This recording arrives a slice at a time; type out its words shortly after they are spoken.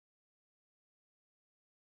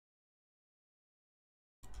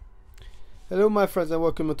Hello my friends and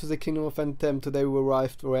welcome to the Kingdom of Phantom. Today we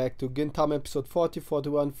arrived to react to Gintama episode 40,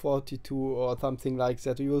 41, 42 or something like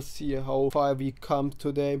that. You will see how far we come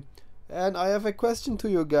today. And I have a question to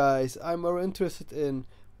you guys. I'm very interested in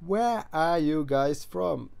where are you guys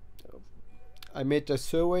from? I made a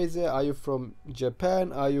survey there. Are you from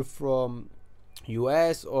Japan? Are you from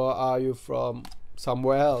US? Or are you from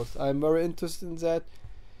somewhere else? I'm very interested in that.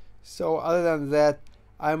 So other than that,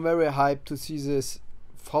 I'm very hyped to see this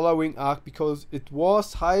following arc because it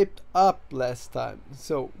was hyped up last time.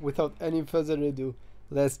 So without any further ado,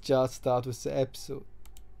 let's just start with the episode.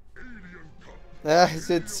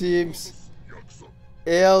 As it seems,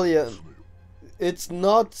 Alien. It's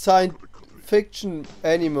not science fiction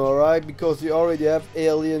anymore, right? Because we already have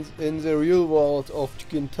aliens in the real world of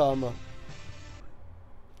Gintama.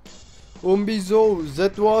 Umbizo,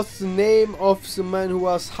 that was the name of the man who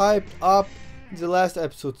was hyped up the last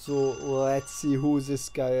episode, so let's see who this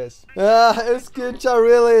guy is. Is Gincha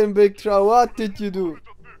really in big trouble? What did you do?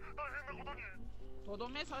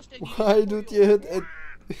 Why did you hit it?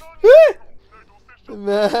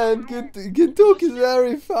 Man, Gintoki is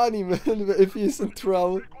very funny, man, if he's in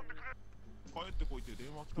trouble.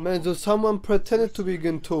 Man, so someone pretended to be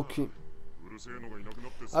Gintoki.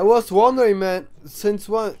 I was wondering, man, since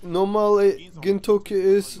what normally Gintoki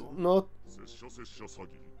is not...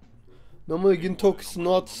 Normally Gintoki is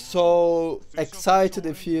not so excited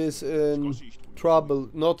if he is in trouble,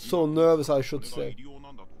 not so nervous I should say.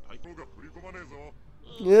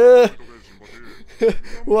 Yeah,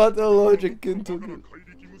 what a logic Gintoki.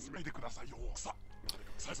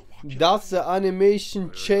 Does the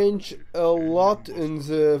animation change a lot in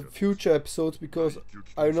the future episodes? Because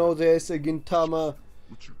I know there is a Gintama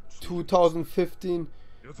 2015,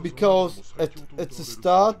 because at the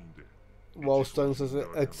start, wow,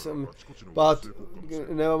 but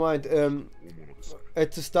never mind.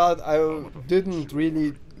 At the start, I didn't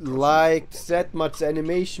really like that much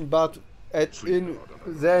animation, but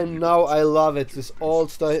then now I love it. This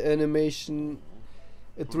all-star animation.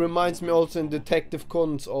 It reminds me also in Detective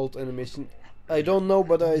Conan's old animation. I don't know,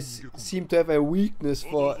 but I seem to have a weakness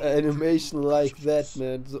for animation like that,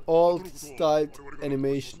 man. The old-style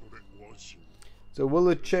animation. So will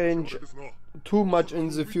it change too much in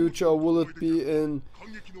the future, or will it be in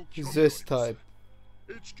this type?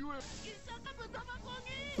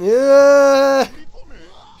 Yeah,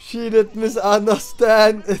 she did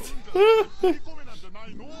misunderstand it.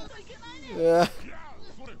 Yeah,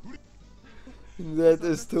 that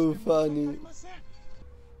is too funny.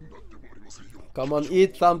 Come on,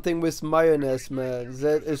 eat something with mayonnaise, man.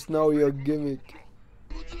 That is now your gimmick.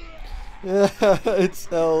 Yeah, it's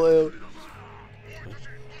hell.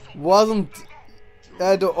 Wasn't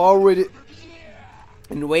that already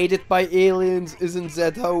invaded by aliens? Isn't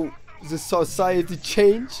that how the society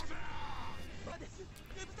changed?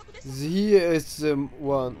 Here is the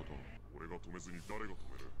one.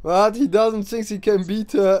 What? He doesn't think he can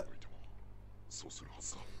beat her.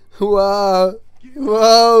 Wow.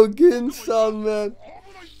 Wow, Gin-san, man.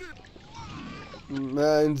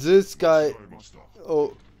 Man, this guy.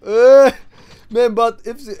 Oh. Man, but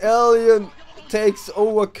if the alien takes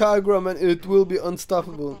over Kagura, man, it will be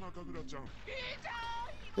unstoppable.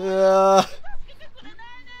 Yeah.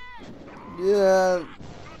 Yeah.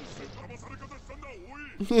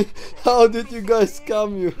 How did you guys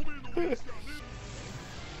come here?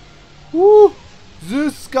 Woo!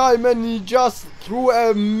 This guy, man, he just threw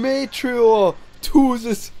a meteor to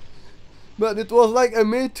this. Man, it was like a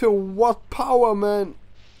meteor. What power, man!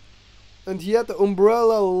 And he had the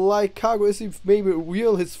umbrella like Kagura. Is he maybe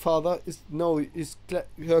real his father? No,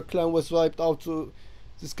 her clan was wiped out, so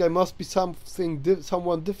this guy must be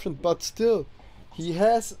someone different, but still. He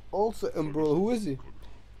has also umbrella. Who is he?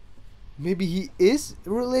 Maybe he is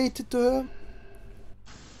related to her?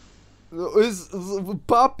 Is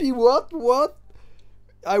Papi what?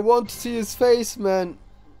 I want to see his face, man.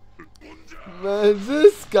 Man,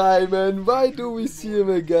 this guy, man. Why do we see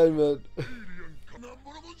him again, man?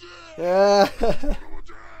 Yeah.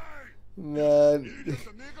 Man,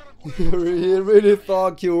 he really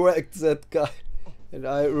thought you wrecked that guy. And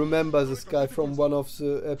I remember this guy from one of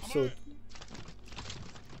the episodes.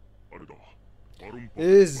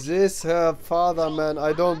 Is this her father, man?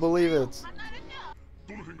 I don't believe it.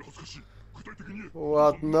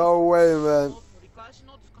 What? No way, man.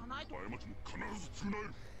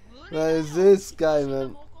 Man, is this guy,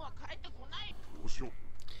 man?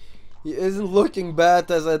 He isn't looking bad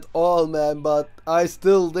as at all, man, but I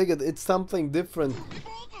still dig it. It's something different.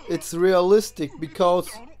 It's realistic, because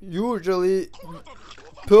usually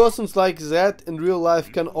persons like that in real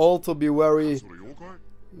life can also be very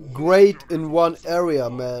great in one area,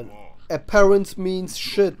 man. appearance means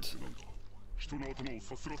shit.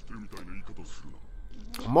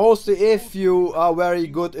 Mostly if you are very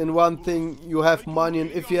good in one thing, you have money,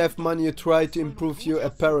 and if you have money, you try to improve your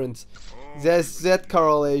appearance. There's that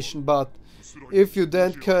correlation, but if you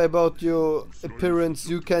don't care about your appearance,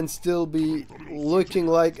 you can still be looking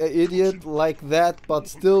like an idiot like that, but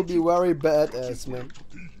still be very badass, man.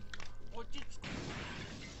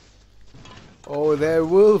 Oh, they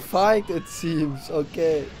will fight, it seems.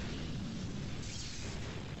 Okay.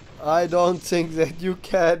 I don't think that you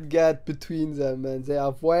can get between them, man. They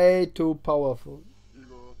are way too powerful.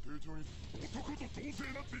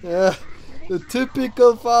 Yeah, the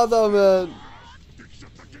typical father, man.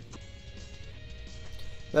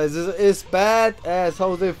 This is bad as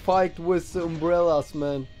how they fight with the umbrellas,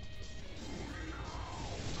 man.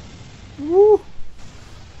 Woo!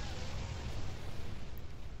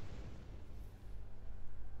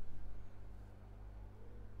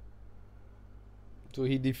 So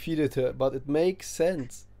he defeated her, but it makes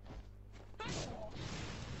sense.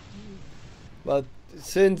 But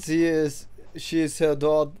since she is his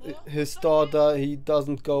daughter, he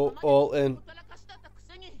doesn't go all in.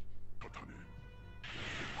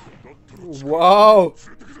 Wow!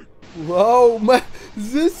 Wow, man!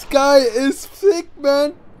 This guy is sick,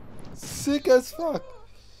 man! Sick as fuck!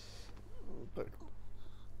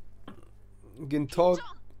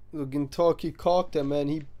 Gintoki caught her, man.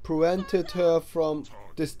 He prevented her from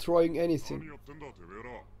destroying anything.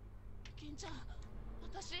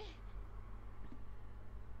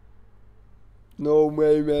 No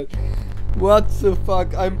way, man. What the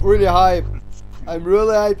fuck? I'm really hyped. I'm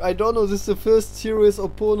really hyped. I don't know, this is the first serious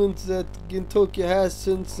opponent that Gintoki has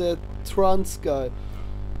since that trans guy.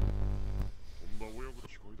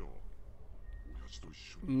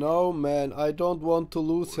 No, man, I don't want to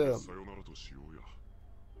lose her.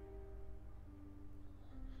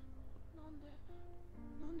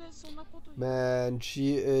 Man,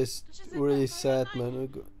 she is really sad, man.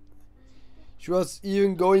 She was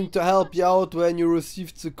even going to help you out when you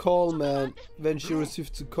received the call, man. When she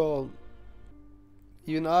received the call.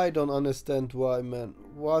 Even I don't understand why, man.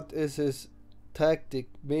 What is his tactic?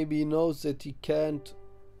 Maybe he knows that he can't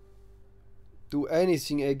do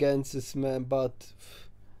anything against this man, but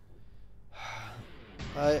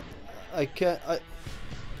I can't.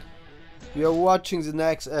 We are watching the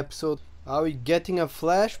next episode. Are we getting a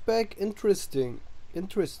flashback? Interesting.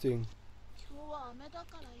 Interesting.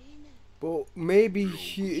 But maybe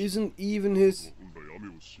he isn't even his.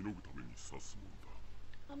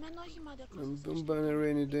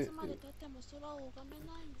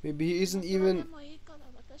 Maybe he isn't even.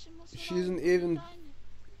 She isn't even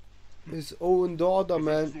his own daughter,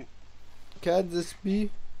 man. Can this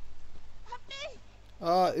be?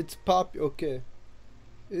 Ah, it's Papi. Okay.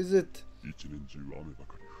 Is it?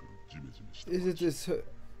 Is it this?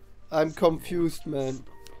 I'm confused, man.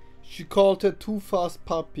 She called her too fast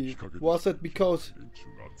Papi. Was it because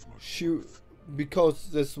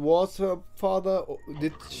this was her father? Or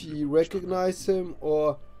did she recognize him,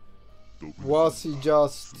 or was he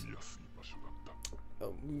just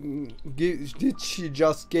did she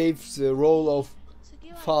just give the role of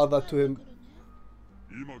father to him?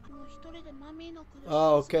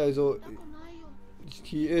 Ah, okay, so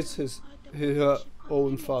he is her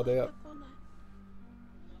own father, yeah.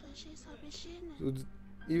 So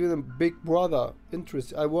even a big brother.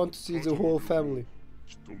 Interesting. I want to see the whole family.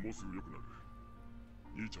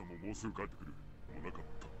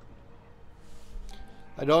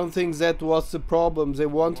 I don't think that was the problem. They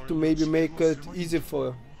wanted to maybe make it easy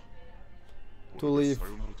for her to leave.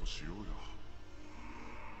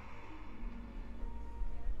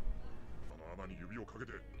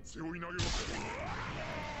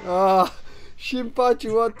 Ah,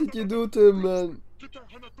 Shinpachi, what did you do to him, man?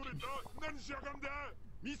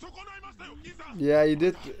 Yeah, he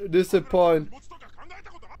did disappoint.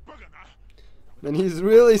 Man, he's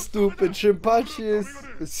really stupid.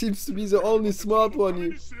 Shinpachi seems to be the only smart one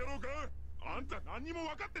here.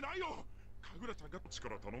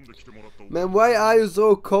 Man, why are you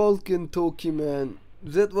so cold, Gintoki, man?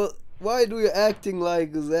 Why do you acting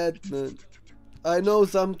like that, man? I know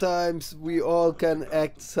sometimes we all can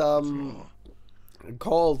act some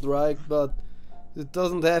cold, right? But it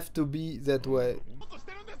doesn't have to be that way.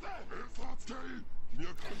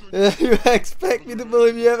 You expect me to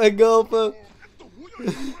believe you have a girlfriend?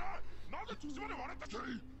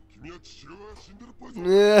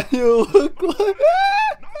 Yeah, you look like...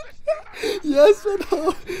 Yes, but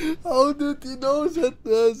how did he know that?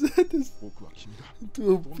 That is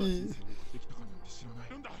too be.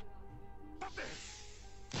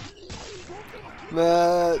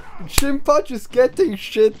 Man, Shinpachi is getting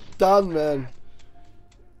shit done, man.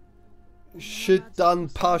 Shit done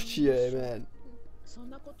Pachi, man.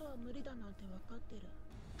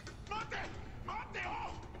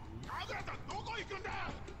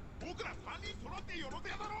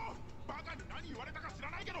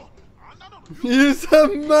 He's a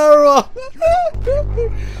mirror!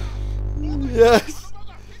 Yes!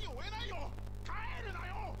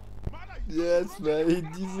 Yes, man, he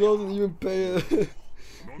doesn't even pay.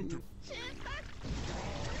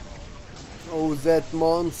 Oh, that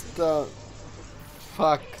monster.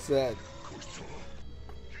 Fuck that.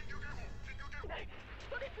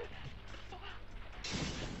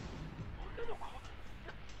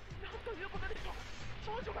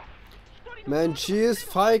 Man, she is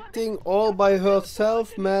fighting all by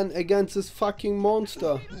herself, man, against this fucking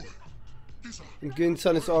monster. And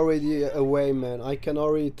Ginsan is already away, man. I can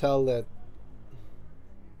already tell that.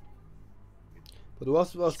 But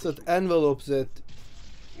what was that envelope that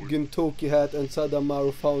Gintoki had and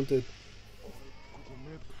Sadamaru found it?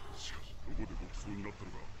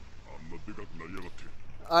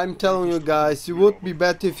 I'm telling you guys, it would be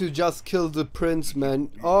better if you just kill the prince,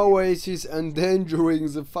 man. Always he's endangering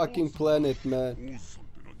the fucking planet, man.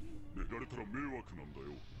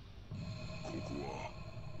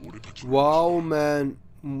 Wow, man.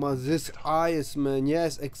 This eyes, man.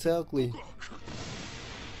 Yes, exactly.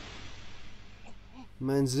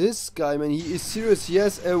 Man, this guy, man, he is serious.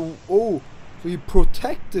 Yes, oh, so he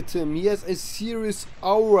protected him. He has a serious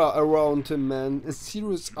aura around him, man. A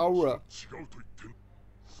serious aura.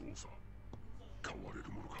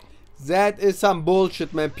 That is some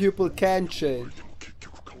bullshit, man. People can change.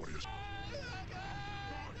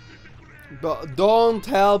 But don't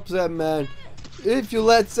help them, man. If you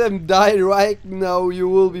let them die right now, you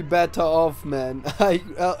will be better off, man.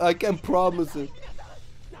 I can promise it.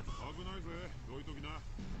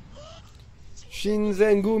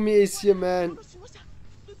 Shinzengumi is here, man.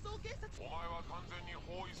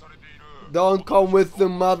 Don't come with the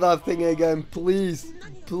mother thing again, please.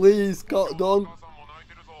 Please, don't.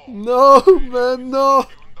 No, man, no.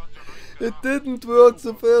 It didn't work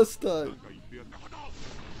the first time.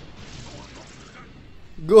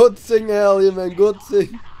 Good thing, Ellie, man, good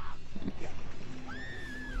thing.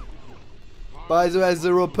 By the way,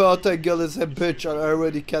 the reporter girl is a bitch, I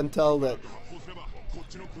already can tell that.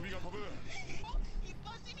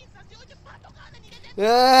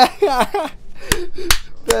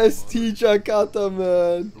 Best teacher kata,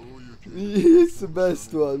 man. He's the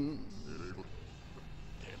best one.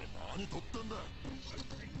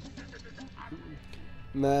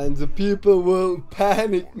 Man, the people will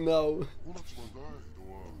panic now.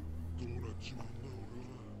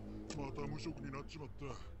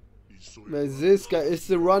 Man, this guy is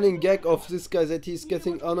the running gag of this guy that he's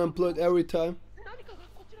getting unemployed every time.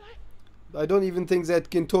 I don't even think that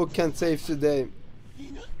Gintoki can save the day.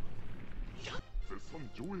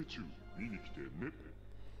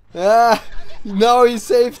 Ah, now he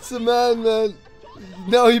saved the man, man.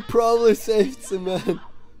 Now he probably saved the man.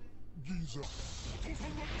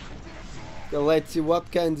 So let's see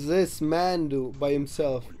what can this man do by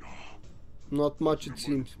himself. Not much, it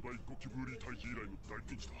seems.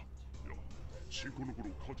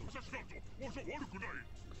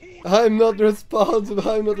 I'm not responsible,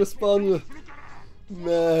 I'm not responsible.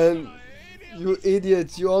 Man, you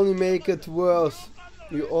idiots, you only make it worse.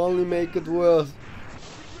 You only make it worse.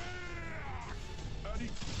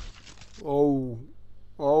 Oh,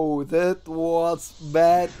 oh, that was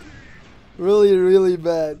bad. Really, really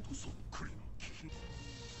bad.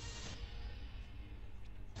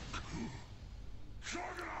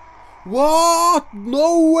 What?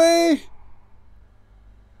 No way!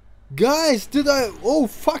 Guys, did I... Oh,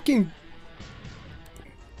 fucking...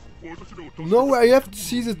 No way, I have to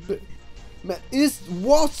see this... Man,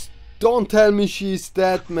 what? Don't tell me she's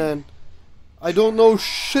dead, man. I don't know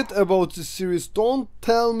shit about this series. Don't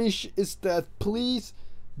tell me she is dead, please.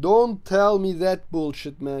 Don't tell me that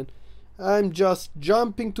bullshit, man. I'm just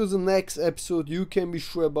jumping to the next episode, you can be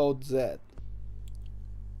sure about that.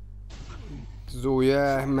 So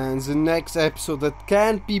yeah, man, the next episode, that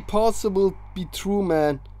can't be possible be true,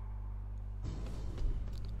 man.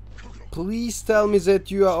 Please tell me that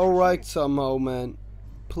you are alright somehow, man.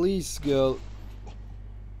 Please, girl.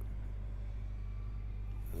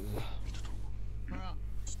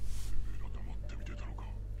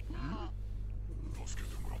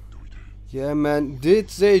 Yeah, man, did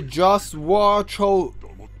they just watch how...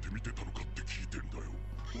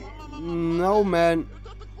 No, man.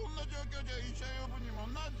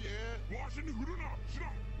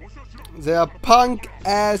 They are punk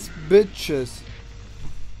ass bitches.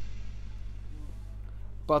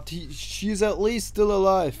 But she's at least still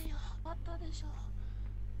alive.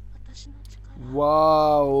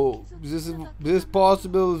 Wow, this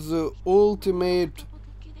possible is the ultimate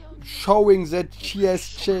showing that she has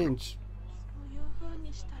changed.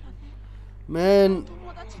 Man,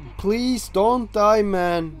 please don't die,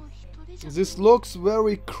 man. This looks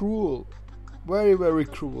very cruel. Very, very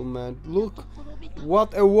cruel, man. Look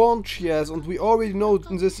what a wound she has, and we already know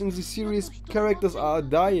in the series characters are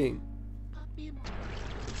dying.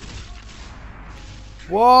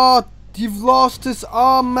 What? You've lost his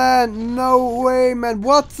arm, man. No way, man.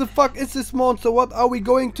 What the fuck is this monster? What are we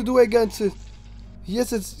going to do against it?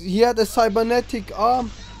 Yes, he had a cybernetic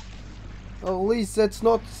arm. At least that's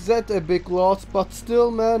not that a big loss, but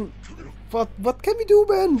still, man. What can we do,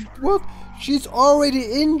 man? What? She's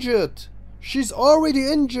already injured. She's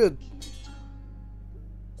already injured.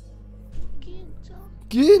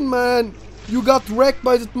 Gin, man. You got wrecked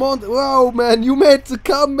by that monster. Wow, man. You made the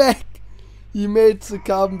comeback. He made the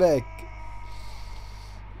comeback.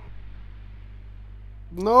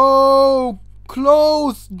 No!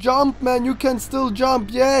 Close! Jump, man! You can still jump,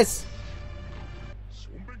 yes!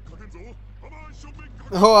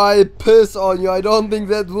 Oh, I piss on you. I don't think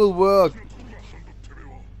that will work.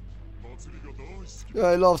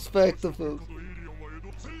 I love spectacles.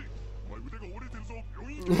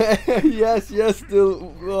 Yes,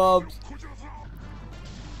 still.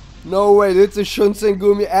 No way, did the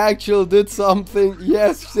Shinsengumi actually did something?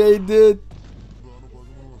 Yes, they did.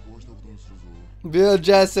 We'll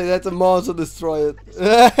just say that the monster destroyed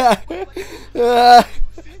it.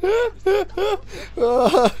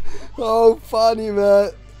 Oh, funny,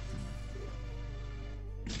 man.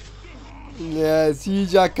 Yes,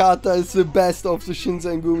 Hijakata is the best of the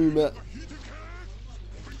Shinsengumi, man.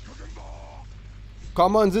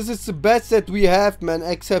 Come on, this is the best that we have, man,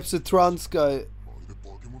 except the trans guy.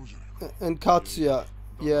 And Katsuya,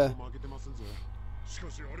 yeah.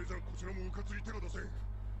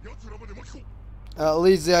 At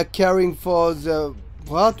least they are caring for the...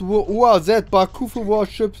 What? Who are that? Bakufu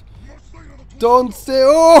warships? Don't say...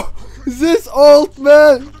 Oh! This old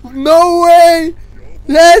man! No way!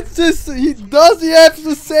 That's just... Does he have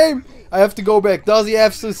the same... I have to go back. Does he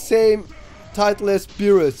have the same title as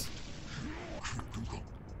Beerus?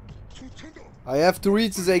 I have to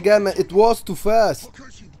read this again, man. It was too fast.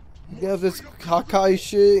 You have this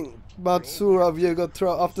Hakaishi Matsura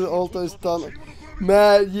Viego after the altar is done.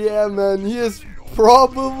 Man, yeah, man. He is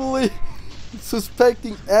probably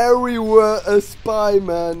suspecting everywhere a spy,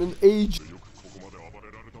 man. An agent.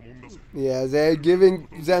 Yeah, they're giving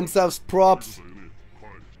themselves props.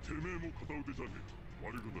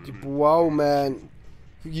 Wow, man.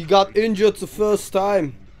 He got injured the first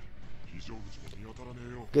time.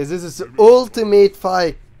 Okay, this is the ultimate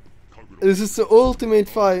fight. This is the ultimate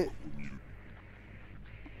fight.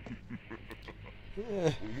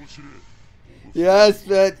 Yeah. Yes,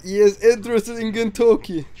 man. He is interested in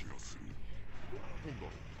Gintoki.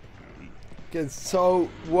 Okay, so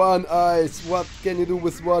one eyes. What can you do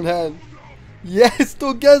with one hand? Yes,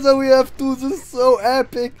 together we have two. This is so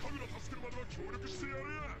epic.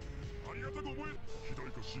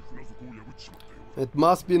 It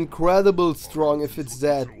must be incredible strong if it's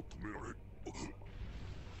that.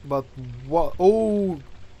 But what? Oh,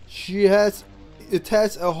 she has. It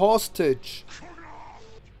has a hostage.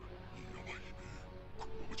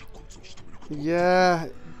 Yeah,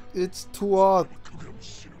 it's too hard.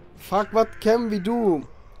 Fuck, what can we do?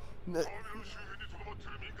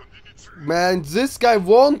 Man, this guy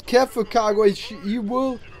won't care for cargo. He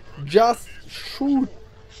will just shoot.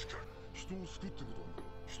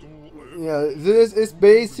 Yeah, this is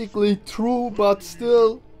basically true, but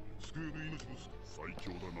still.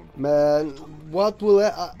 Man, what will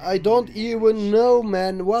I don't even know,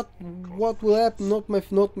 man. What will happen?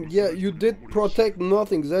 Not yeah, you did protect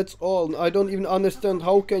nothing, that's all. I don't even understand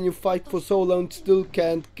how can you fight for so long still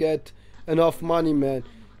can't get enough money, man.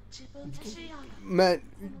 Man,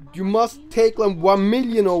 you must take like 1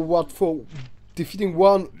 million or what for defeating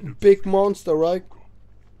one big monster, right?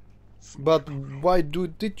 But why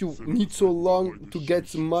did you need so long to get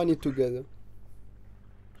some money together?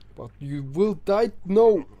 But you will die?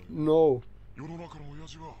 No.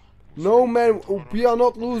 No, man, we are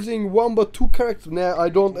not losing one but two characters. Nah, I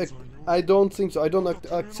don't think so. I don't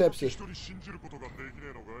accept it.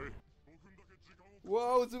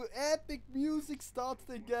 Wow, the epic music starts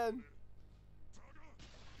again.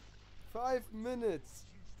 5 minutes.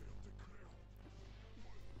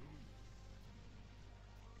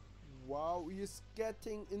 Wow, he is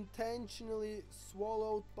getting intentionally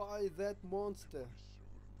swallowed by that monster.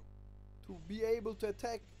 To be able to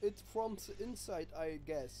attack it from the inside, I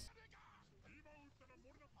guess.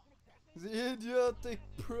 The idiotic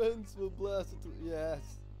prince will blast it.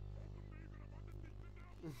 Yes.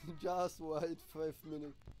 Just wait 5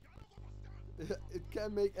 minutes. It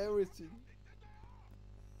can make everything.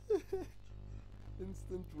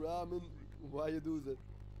 Instant ramen. Why you do that?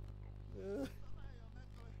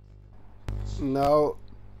 Now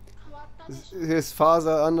his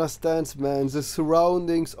father understands, man, the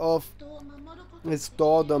surroundings of his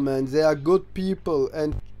daughter, man. They are good people,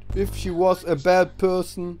 and if she was a bad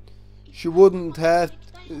person, she wouldn't have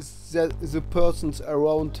the persons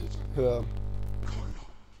around her.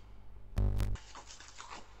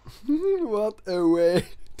 What a way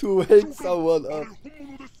to wake someone up.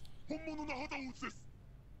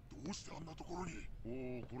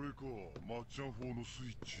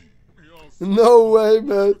 No way,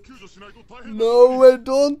 man. No way,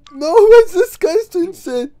 don't. No way, this guy's too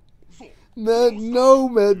insane. Man, no,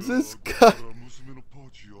 man, this guy.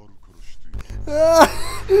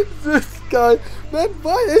 This guy. Man,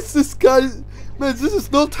 why is this guy. Man, this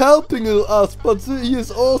is not helping us, but he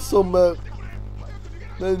is awesome, man.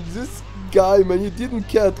 Man, this guy, man, he didn't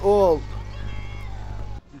care at all.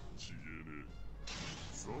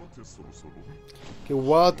 Okay,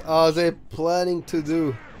 what are they planning to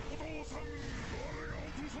do?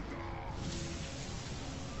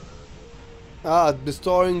 Ah,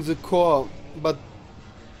 destroying the core. But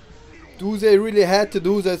do they really had to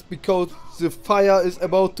do this because the fire is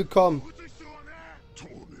about to come?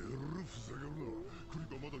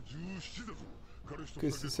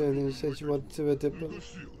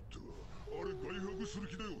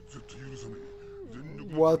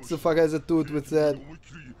 What the fuck has it to do with that?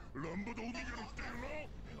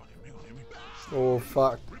 Oh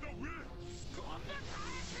fuck.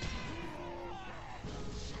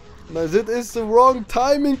 No, this is the wrong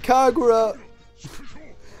timing, Kagura!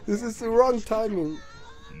 This is the wrong timing.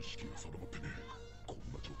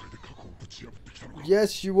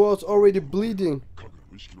 Yes, she was already bleeding.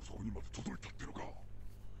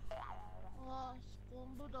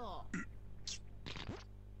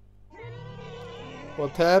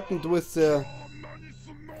 What happened with the...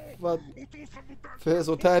 What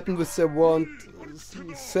happened with the wand?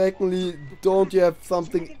 Secondly, don't you have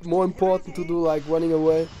something more important to do, like running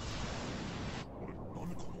away?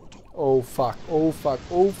 Oh fuck, oh fuck,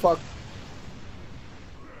 oh fuck.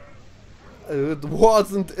 It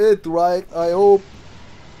wasn't it, right? I hope.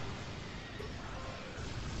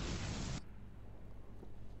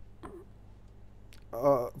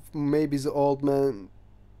 Maybe the old man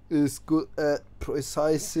is good at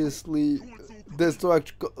precisely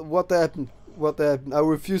destruction. What happened? What happened? I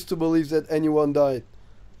refuse to believe that anyone died.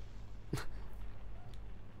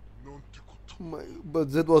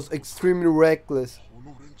 But that was extremely reckless.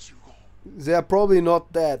 They are probably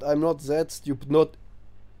not dead. I'm not that stupid. Not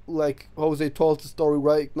like how they told the story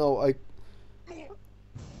right now.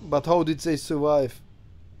 But how did they survive?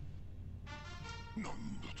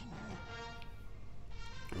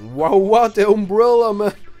 Wow, what the umbrella,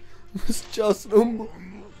 man! It's just man,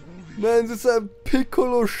 this is a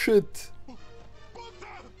Piccolo shit.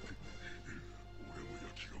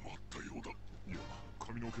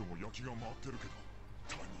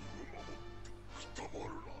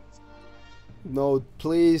 No,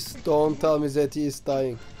 please don't tell me that he is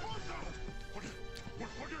dying.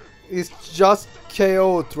 It's just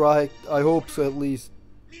KO'd, right? I hope so, at least.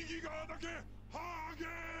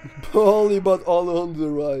 Only but all on the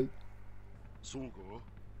right.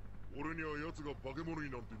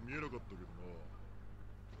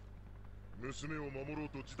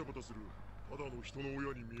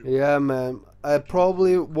 Yeah, man. I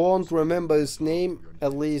probably won't remember his name,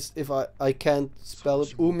 at least if I can't spell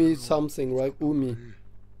it. Umi something, right? Umi.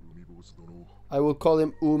 I will call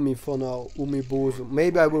him Umi for now. Umi Bozo.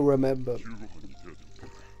 Maybe I will remember.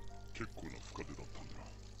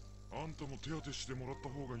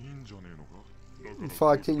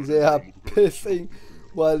 Fucking, they are pissing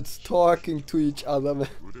whilst talking to each other, man.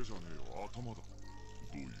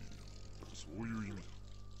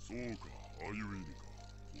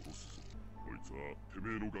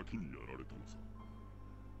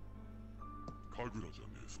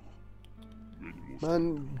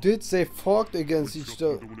 Man, did they fought against each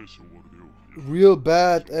other? Real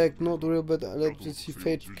bad act, not real bad. Let's see,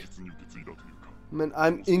 fate. Man,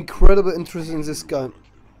 I'm incredibly interested in this guy.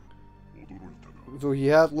 So he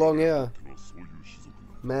had long hair.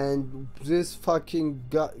 Man, this fucking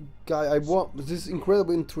guy, this is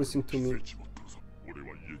incredibly interesting to me.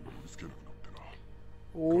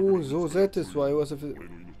 Oh, so that is why I was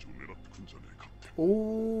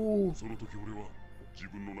oh,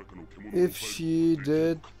 if she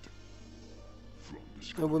did,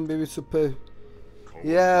 I wouldn't be able to pay.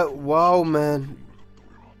 Yeah, wow, man.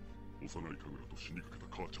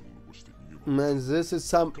 Man, this is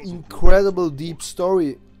some incredible deep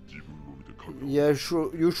story. Yeah,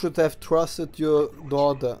 sure, you should have trusted your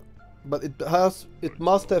daughter. But it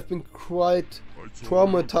must have been quite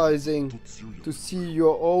traumatizing to see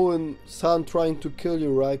your own son trying to kill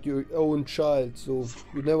you, right? Your own child, so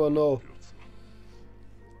you never know.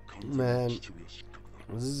 Man,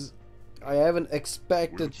 I haven't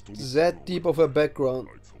expected that deep of a background.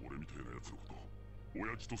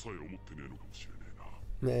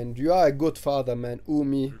 Man, you are a good father, man.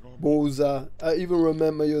 Umi, Boza, I even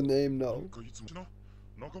remember your name now.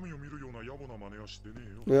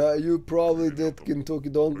 Yeah, you probably did,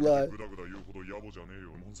 Gintoki, don't lie.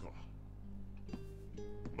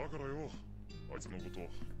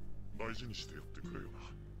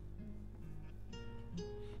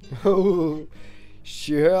 Oh,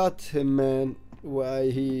 she hurt him, man,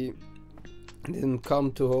 why he didn't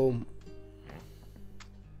come to home.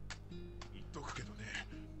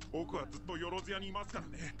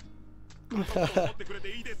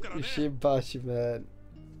 Shibashi, man.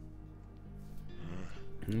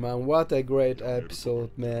 Man, what a great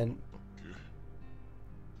episode, man.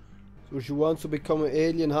 So she wants to become an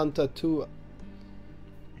alien hunter too.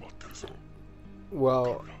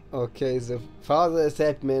 Wow. Okay, the father is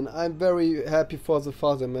happy, man. I'm very happy for the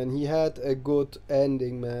father, man. He had a good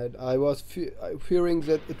ending, man. I was fearing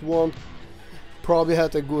that it won't probably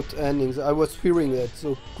had a good ending. I was fearing that,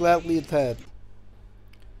 so gladly it had.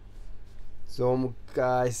 So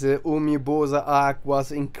guys, the Umibosa arc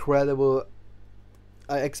was incredible.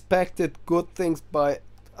 I expected good things, but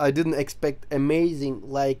I didn't expect amazing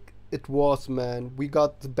like it was, man. We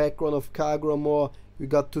got the background of Kagura more, we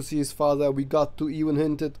got to see his father, we got to even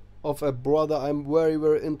hinted of a brother. I'm very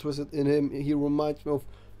interested in him. He reminds me of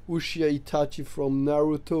Uchiha Itachi from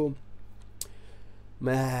Naruto.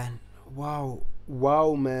 Man, wow,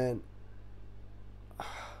 man.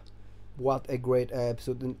 What a great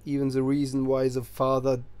episode, and even the reason why the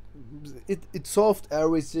father, it solved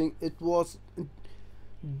everything.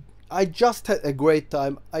 I just had a great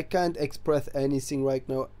time. I can't express anything right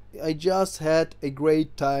now. I just had a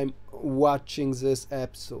great time watching this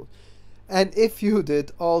episode. And if you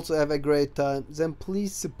did also have a great time, then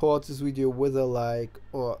please support this video with a like,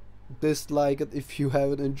 or dislike it if you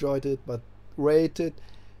haven't enjoyed it, but rate it,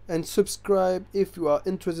 and subscribe if you are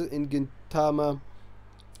interested in Gintama.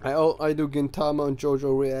 I do Gintama and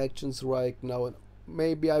JoJo reactions right now, and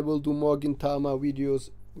maybe I will do more Gintama videos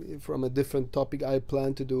from a different topic. I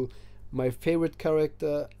plan to do my favorite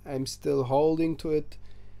character. I'm still holding to it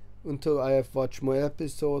until I have watched more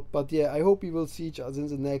episodes. But yeah, I hope we will see each other in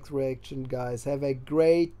the next reaction, guys. Have a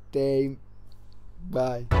great day.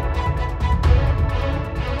 Bye.